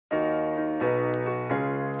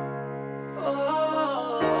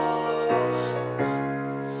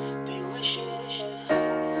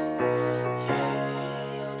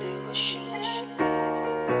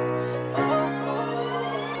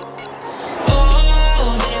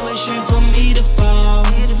wishing for me to fall.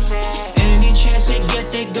 Any chance they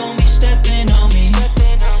get, they gon' be stepping on me.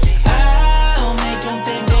 I'll make them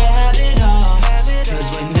think they have it all.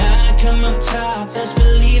 Cause when I come up top, best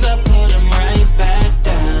believe I put them right back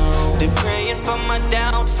down. They praying for my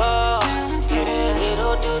downfall. Yeah,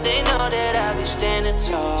 little do they know that I be standing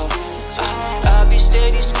tall. I be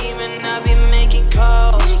steady scheming, I be making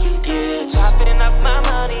calls. Yeah, topping up my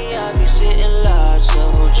money, I be sitting large.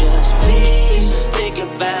 So just please think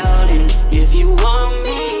about it. If you want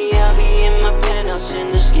me, I'll be in my penthouse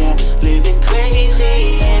in the sky, living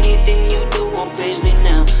crazy. Anything you do won't faze me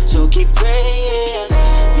now. So keep praying,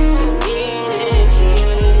 you don't need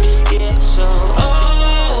it. Yeah, so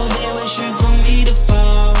they wishing for me to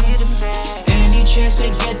fall. Any chance they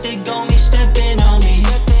get, they gon' be stepping on me.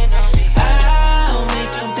 I'll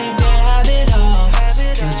make them think they have it all.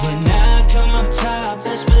 Cause when I come up top,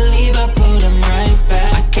 best believe I put them right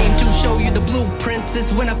back. I came to show you the blueprints.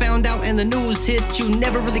 It's when I found out and the news hit. You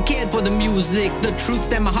never really cared for the music. The truth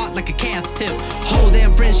stabbed my heart like a calf tip. Whole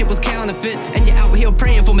damn friendship was counterfeit, and you're out here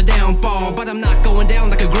praying for my downfall. But I'm not going down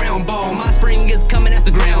like a ground ball. My spring is coming as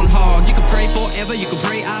the groundhog. You can pray forever, you can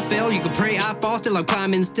pray I fail, you can pray I fall, still I'm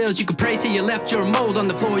climbing stills. You can pray till you left your mold on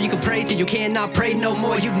the floor. You can pray till you cannot pray no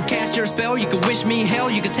more. You can cast your spell, you can wish me hell.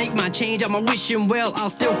 You can take my change, I'm a wishing well. I'll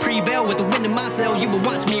still prevail with the wind in my sail. You will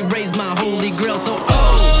watch me raise my holy grail. So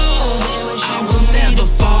I will never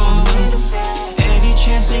fall. Any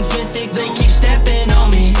chance they get, they keep stepping on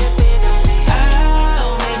me.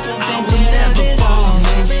 I'll make them think they have it all.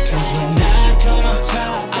 Cause when I come up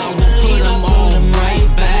top, best believe I put them right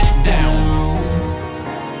back down.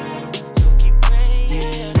 So keep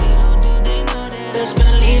praying, little do they know that best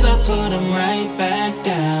believe I put them right back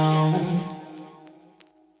down.